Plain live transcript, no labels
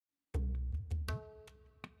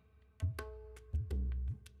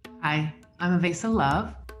Hi, I'm Avasa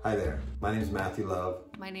Love. Hi there, my name is Matty Love.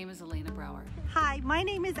 My name is Elena Brower. Hi, my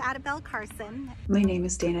name is Annabelle Carson. My name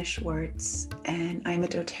is Dana Schwartz, and I'm a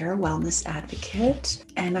doTERRA wellness advocate.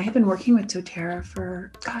 And I have been working with doTERRA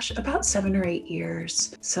for, about 7 or 8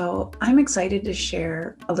 years. So I'm excited to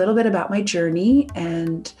share a little bit about my journey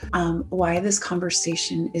and why this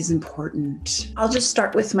conversation is important. I'll just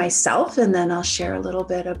start with myself, and then I'll share a little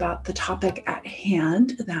bit about the topic at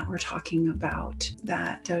hand that we're talking about,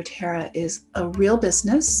 that doTERRA is a real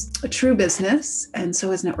business, a true business, and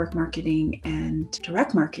so is network marketing and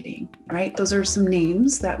direct marketing, right? Those are some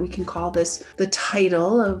names that we can call this the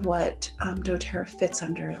title of what doTERRA fits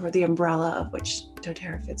under, or the umbrella of which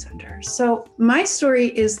doTERRA fits under. So my story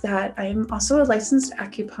is that I'm also a licensed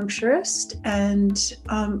acupuncturist and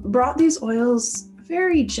brought these oils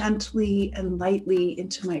very gently and lightly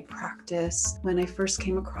into my practice when I first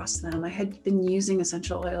came across them. I had been using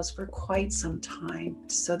essential oils for quite some time,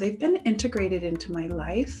 so they've been integrated into my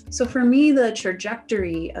life. So for me, the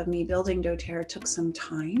trajectory of me building doTERRA took some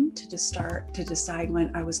time to decide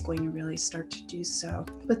when I was going to really start to do so.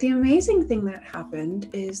 But the amazing thing that happened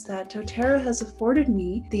is that doTERRA has afforded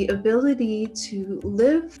me the ability to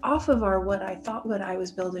live off of what I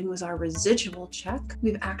was building was our residual check.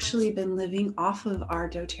 We've actually been living off of our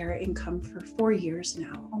doTERRA income for 4 years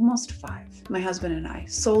now, almost 5, my husband and I,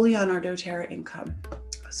 solely on our doTERRA income.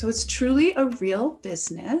 So it's truly a real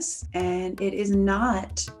business, and it is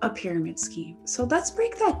not a pyramid scheme. So let's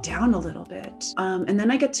break that down a little bit. And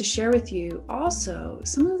then I get to share with you also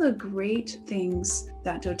some of the great things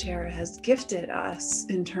that doTERRA has gifted us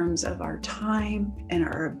in terms of our time and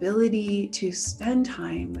our ability to spend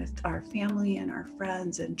time with our family and our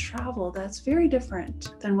friends and travel. That's very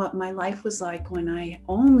different than what my life was like when I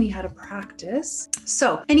only had a practice.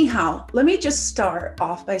 So anyhow, let me just start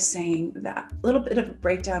off by saying that a little bit of a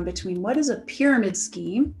breakdown between what is a pyramid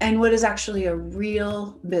scheme and what is actually a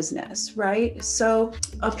real business, right? So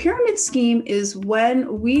a pyramid scheme is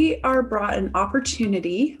when we are brought an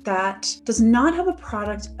opportunity that does not have a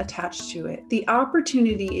product attached to it. The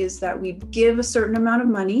opportunity is that we give a certain amount of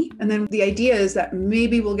money, and then the idea is that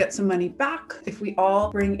maybe we'll get some money back if we all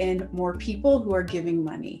bring in more people who are giving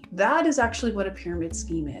money. That is actually what a pyramid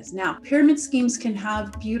scheme is. Now, pyramid schemes can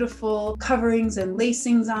have beautiful coverings and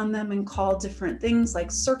lacings on them and called different things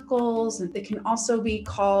like circles, and they can also be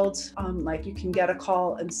called like you can get a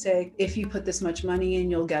call and say, if you put this much money in,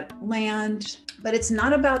 you'll get land. But it's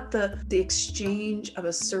not about the exchange of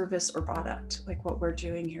a service or product like what we're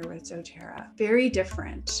doing here with doTERRA. Very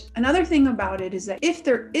different. Another thing about it is that if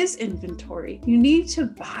there is inventory, you need to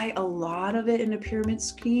buy a lot of it in a pyramid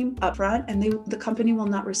scheme upfront, and the company will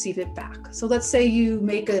not receive it back. So let's say you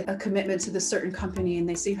make a commitment to this certain company, and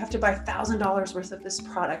they say you have to buy $1,000 worth of this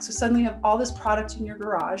product. So suddenly you have all this product in your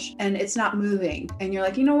garage and it's not moving. And you're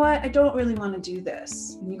like, you know what? I don't really want to do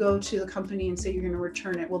this. And you go to the company and say you're going to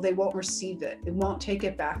return it. Well, they won't receive it. They won't take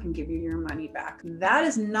it back and give you your money back. That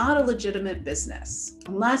is not a legitimate business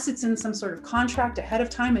unless it's in some sort of contract ahead of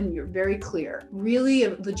time and you're very clear. Really,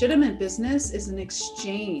 a legitimate business is an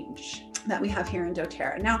exchange that we have here in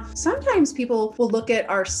doTERRA. Now, sometimes people will look at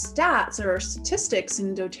our stats or our statistics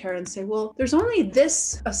in doTERRA and say, well, there's only a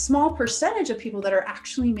small percentage of people that are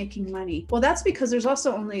actually making money. Well, that's because there's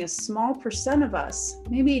also only a small percent of us,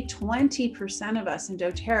 maybe 20% of us in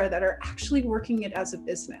doTERRA that are actually working it as a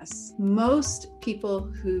business. Most people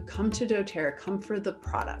who come to doTERRA come for the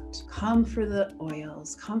product, come for the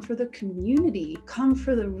oils, come for the community, come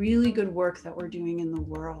for the really good work that we're doing in the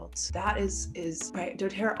world. That is right.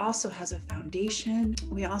 doTERRA also has a foundation.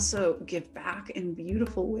 We also give back in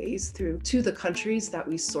beautiful ways to the countries that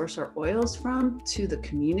we source our oils from, to the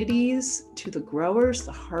communities, to the growers,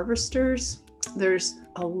 the harvesters. There's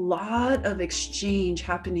a lot of exchange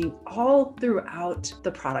happening all throughout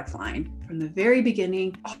the product line, from the very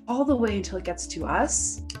beginning all the way until it gets to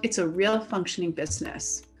us. It's a real functioning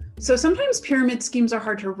business. So sometimes pyramid schemes are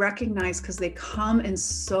hard to recognize because they come in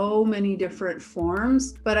so many different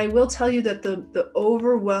forms. But I will tell you that the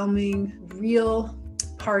overwhelming real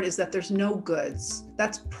part is that there's no goods.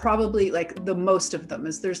 That's probably like the most of them,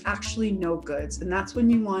 is there's actually no goods. And that's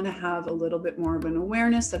when you want to have a little bit more of an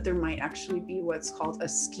awareness that there might actually be what's called a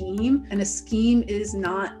scheme. And a scheme is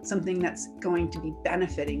not something that's going to be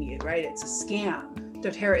benefiting you, right? It's a scam.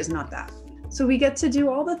 doTERRA is not that. So we get to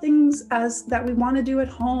do all the things that we want to do at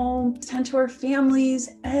home, tend to our families,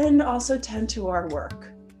 and also tend to our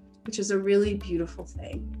work. which is a really beautiful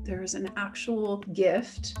thing. There is an actual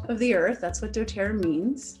gift of the earth, that's what doTERRA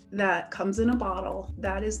means, that comes in a bottle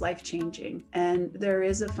that is life-changing. And there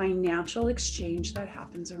is a financial exchange that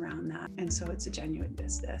happens around that. And so it's a genuine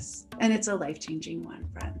business. And it's a life-changing one,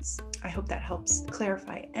 friends. I hope that helps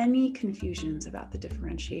clarify any confusions about the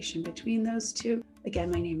differentiation between those two.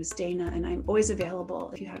 Again, my name is Dana, and I'm always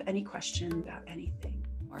available if you have any question about anything.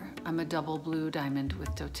 I'm a double blue diamond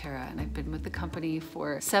with doTERRA, and I've been with the company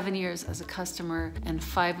for 7 years as a customer, and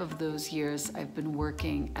 5 of those years I've been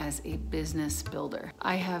working as a business builder.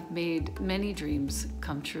 I have made many dreams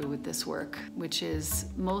come true with this work, which is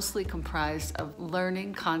mostly comprised of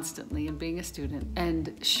learning constantly and being a student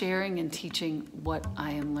and sharing and teaching what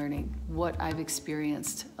I am learning, what I've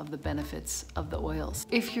experienced of the benefits of the oils.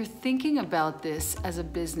 If you're thinking about this as a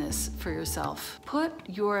business for yourself, put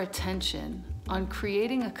your attention on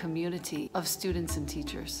creating a community of students and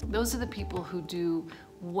teachers. Those are the people who do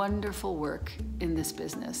wonderful work in this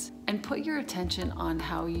business. And put your attention on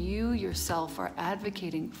how you yourself are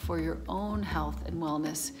advocating for your own health and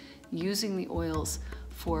wellness using the oils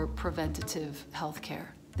for preventative health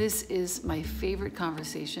care. This is my favorite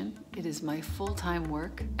conversation. It is my full-time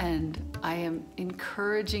work, and I am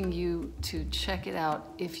encouraging you to check it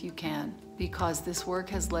out if you can, because this work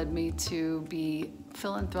has led me to be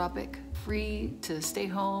philanthropic, free to stay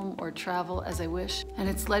home or travel as I wish. And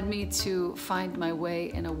it's led me to find my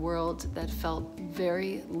way in a world that felt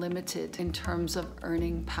very limited in terms of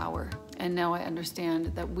earning power. And now I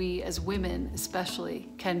understand that we as women especially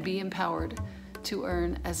can be empowered to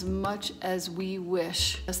earn as much as we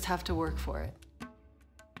wish, just have to work for it.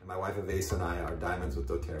 My wife Avasa and I are diamonds with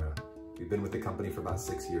doTERRA. We've been with the company for about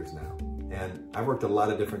 6 years now. And I've worked a lot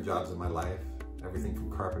of different jobs in my life, everything from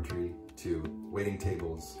carpentry to waiting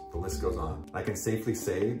tables, the list goes on. I can safely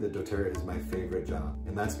say that doTERRA is my favorite job.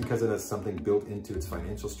 And that's because it has something built into its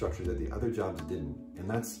financial structure that the other jobs didn't. And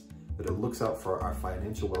that's that it looks out for our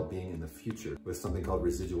financial well-being in the future with something called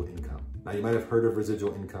residual income. Now, you might have heard of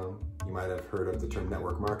residual income, you might have heard of the term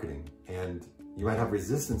network marketing, and you might have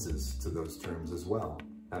resistances to those terms as well.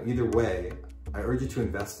 Now, either way, I urge you to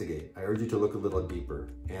investigate. I urge you to look a little deeper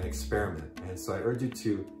and experiment. And so I urge you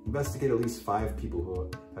to investigate at least 5 people who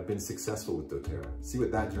have been successful with doTERRA. See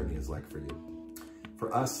what that journey is like for you.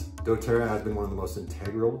 For us, doTERRA has been one of the most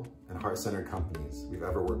integral and heart-centered companies we've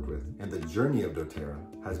ever worked with. And the journey of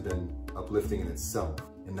doTERRA has been uplifting in itself,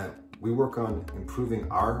 in that we work on improving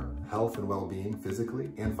our health and well-being physically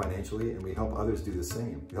and financially, and we help others do the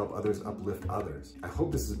same. We help others uplift others. I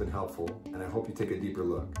hope this has been helpful, and I hope you take a deeper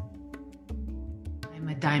look. I'm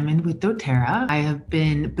a diamond with doTERRA. I have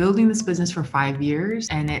been building this business for 5 years,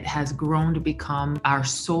 and it has grown to become our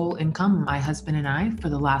sole income, my husband and I, for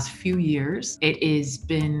the last few years. It has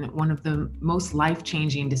been one of the most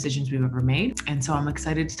life-changing decisions we've ever made. And so I'm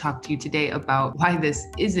excited to talk to you today about why this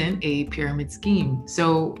isn't a pyramid scheme.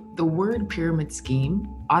 So the word pyramid scheme,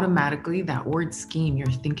 automatically that word scheme, you're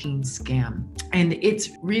thinking scam. And it's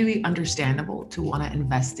really understandable to want to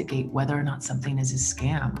investigate whether or not something is a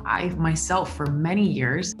scam. I myself, for many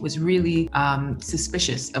years, was really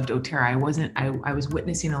suspicious of doTERRA. I was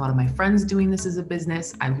witnessing a lot of my friends doing this as a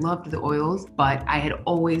business. I loved the oils, but I had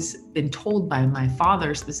always been told by my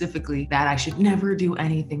father specifically that I should never do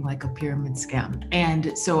anything like a pyramid scam.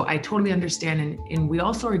 And so I totally understand. And we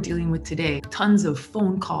also are dealing with today tons of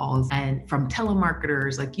phone calls and from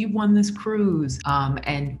telemarketers, like, you won this cruise.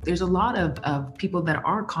 And there's a lot of people that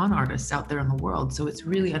are con artists out there in the world. So it's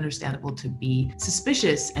really understandable to be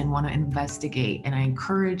suspicious and want to investigate. And I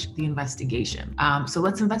encourage the investigation. So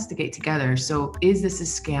let's investigate together. So is this a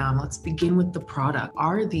scam? Let's begin with the product.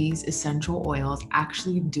 Are these essential oils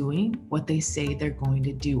actually doing what they say they're going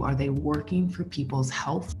to do? Are they working for people's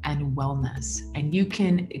health and wellness? And you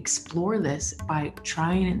can explore this by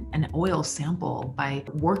trying an oil sample, by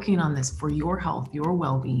working on this for your health, your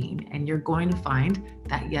well-being, and you're going to find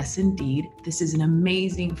that yes, indeed, this is an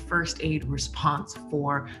amazing first aid response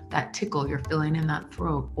for that tickle you're feeling in that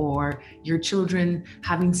throat, or your children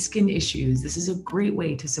having skin issues. This is a great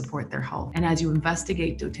way to support their health. And as you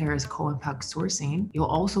investigate doTERRA's co-impact sourcing, you'll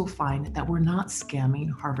also find that we're not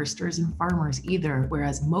scamming harvesters and farmers either,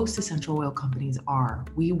 whereas most essential oil companies are.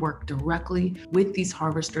 We work directly with these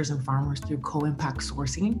harvesters and farmers through co-impact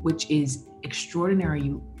sourcing, which is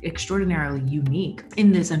extraordinary extraordinarily unique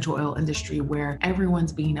in the essential oil industry, where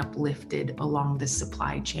everyone's being uplifted along this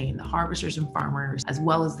supply chain, the harvesters and farmers, as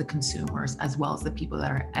well as the consumers, as well as the people that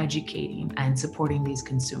are educating and supporting these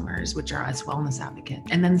consumers, which are us wellness advocates.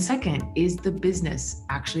 And then second, is the business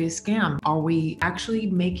actually a scam? Are we actually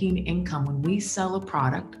making income when we sell a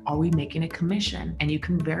product? Are we making a commission? And you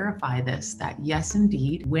can verify this, that yes,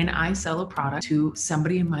 indeed, when I sell a product to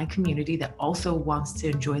somebody in my community that also wants to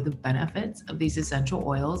enjoy the benefits of these essential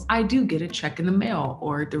oils, I do get a check in the mail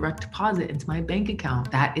or direct deposit into my bank account.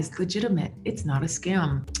 That is legitimate. It's not a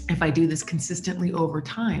scam. If I do this consistently over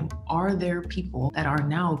time, are there people that are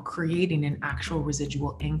now creating an actual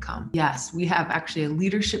residual income? Yes, we have actually a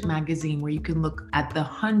leadership magazine where you can look at the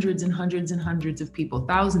hundreds and hundreds and hundreds of people,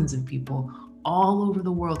 thousands of people all over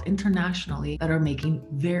the world internationally that are making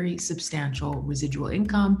very substantial residual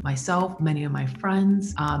income. Myself, many of my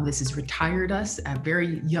friends, this has retired us at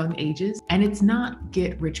very young ages, and it's not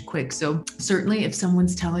get rich quick. So certainly if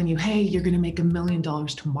someone's telling you, hey, you're going to make $1 million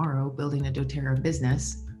tomorrow building a doTERRA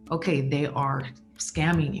business, okay, they are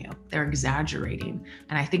scamming you. They're exaggerating.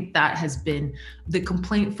 And I think that has been the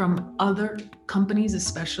complaint from other companies,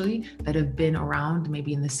 especially that have been around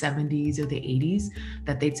maybe in the 70s or the 80s,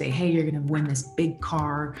 that they'd say, hey, you're going to win this big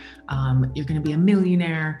car, you're going to be a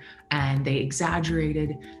millionaire. And they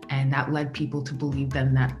exaggerated, and that led people to believe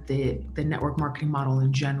then that the network marketing model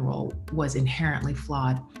in general was inherently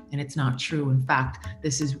flawed, and it's not true. In fact,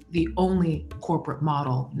 this is the only corporate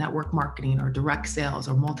model. Network marketing or direct sales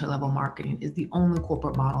or multi-level marketing is the only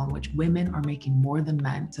corporate model in which women are making more than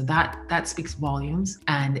men. So that speaks volumes,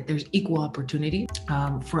 and there's equal opportunity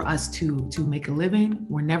for us to make a living.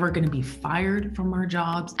 We're never going to be fired from our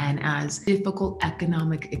jobs, and as difficult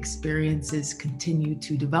economic experiences continue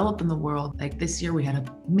to develop in the world, like this year we had a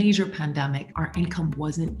major pandemic, our income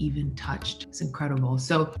wasn't even touched. It's incredible.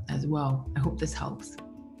 So as well, I hope this helps.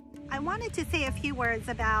 I wanted to say a few words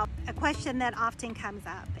about a question that often comes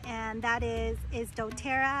up, and that is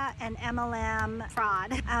doTERRA and MLM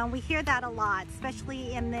fraud? We hear that a lot,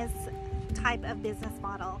 especially in this type of business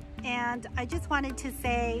model. And I just wanted to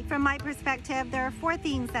say, from my perspective, there are 4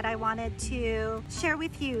 things that I wanted to share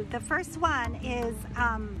with you. The first one is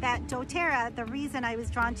that doTERRA, the reason I was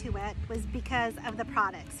drawn to it was because of the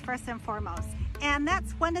products, first and foremost. And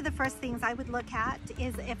that's one of the first things I would look at,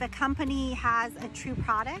 is if a company has a true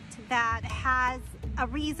product that has a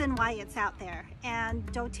reason why it's out there. And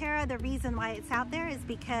doTERRA, the reason why it's out there is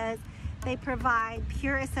because they provide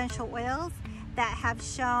pure essential oils that have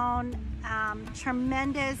shown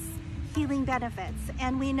tremendous healing benefits.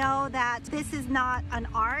 And we know that this is not an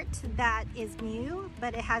art that is new,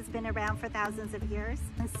 but it has been around for thousands of years.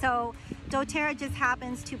 And so doTERRA just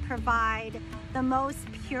happens to provide the most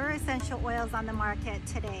pure essential oils on the market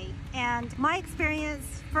today. And my experience,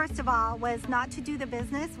 first of all, was not to do the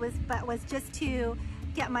business, but was just to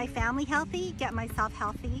get my family healthy, get myself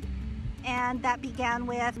healthy. And that began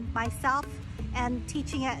with myself and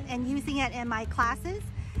teaching it and using it in my classes.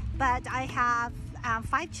 But I have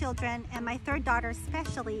 5 children, and my 3rd daughter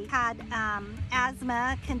especially had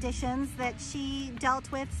asthma conditions that she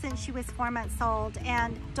dealt with since she was 4 months old,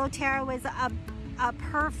 and doTERRA was a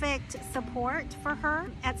perfect support for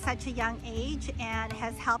her at such a young age, and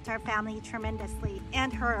has helped our family tremendously,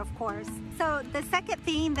 and her, of course. So the second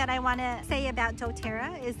thing that I want to say about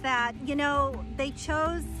doTERRA is that, you know, they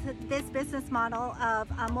chose this business model of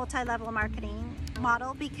a multi-level marketing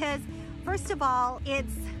model because, first of all,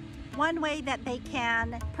 it's one way that they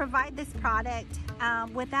can provide this product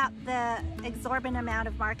without the exorbitant amount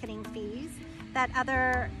of marketing fees that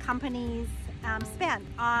other companies spend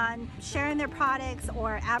on sharing their products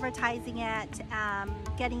or advertising it,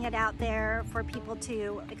 getting it out there for people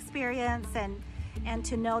to experience and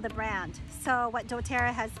to know the brand. So what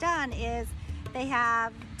doTERRA has done is they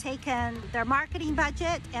have taken their marketing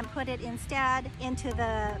budget and put it instead into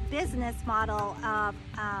the business model of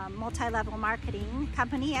multi-level marketing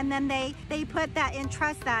company, and then they put that and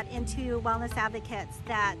trust that into wellness advocates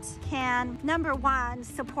that can, number one,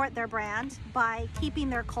 support their brand by keeping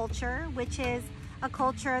their culture, which is a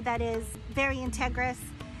culture that is very integrous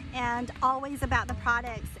and always about the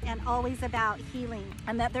products and always about healing,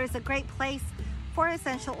 and that there's a great place for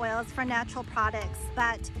essential oils, for natural products,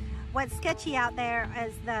 but what's sketchy out there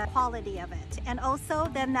is the quality of it. And also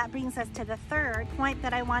then that brings us to the third point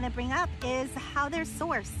that I want to bring up, is how they're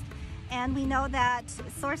sourced. And we know that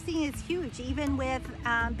sourcing is huge, even with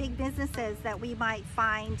big businesses that we might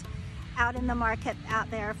find out in the market out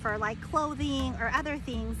there for like clothing or other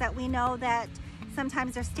things, that we know that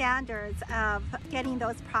sometimes their standards of getting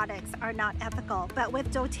those products are not ethical. But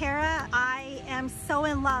with doTERRA, I am so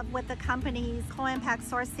in love with the company's co-impact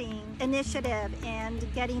sourcing initiative and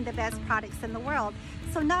getting the best products in the world.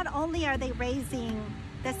 So not only are they raising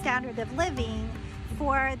the standard of living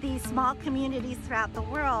for these small communities throughout the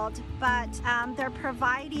world, but they're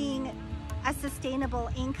providing a sustainable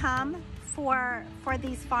income for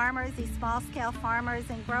these farmers, these small-scale farmers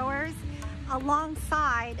and growers,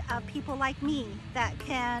 alongside of people like me that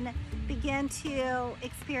can begin to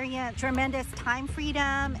experience tremendous time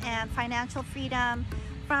freedom and financial freedom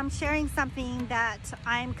from sharing something that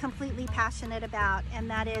I'm completely passionate about, and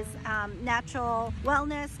that is natural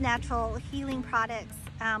wellness, natural healing products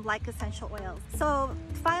like essential oils. So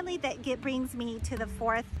finally, that brings me to the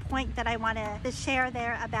fourth point that I want to share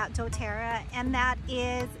there about doTERRA, and that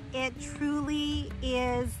is it truly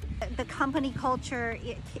is, the company culture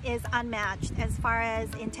is unmatched as far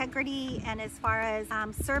as integrity and as far as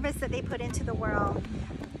service that they put into the world.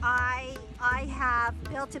 I have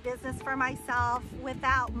built a business for myself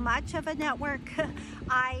without much of a network.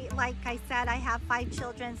 Like I said, I have 5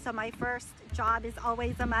 children, so my first job is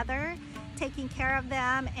always a mother, taking care of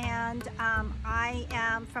them, and I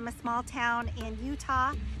am from a small town in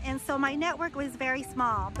Utah, and so my network was very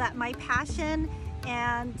small, but my passion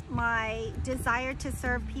and my desire to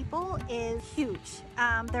serve people is huge.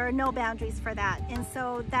 There are no boundaries for that, and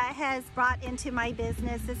so that has brought into my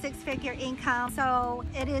business a 6-figure income. So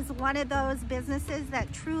it is one of those businesses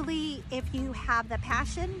that truly, if you have the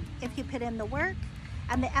passion, if you put in the work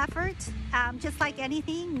and the effort, just like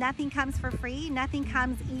anything, nothing comes for free, nothing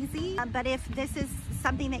comes easy. But if this is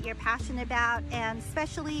something that you're passionate about, and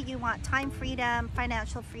especially you want time freedom,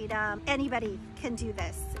 financial freedom, anybody can do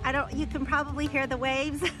this. You can probably hear the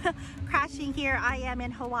waves crashing here. I am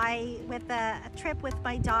in Hawaii with a trip with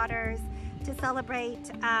my daughters to celebrate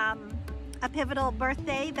a pivotal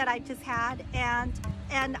birthday that I just had. And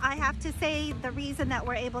I have to say, the reason that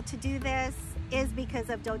we're able to do this is because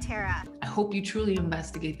of doTERRA. I hope you truly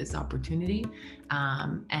investigate this opportunity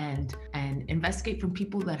and investigate from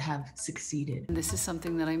people that have succeeded. This is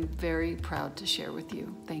something that I'm very proud to share with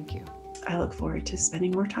you. Thank you. I look forward to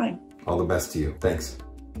spending more time. All the best to you. Thanks.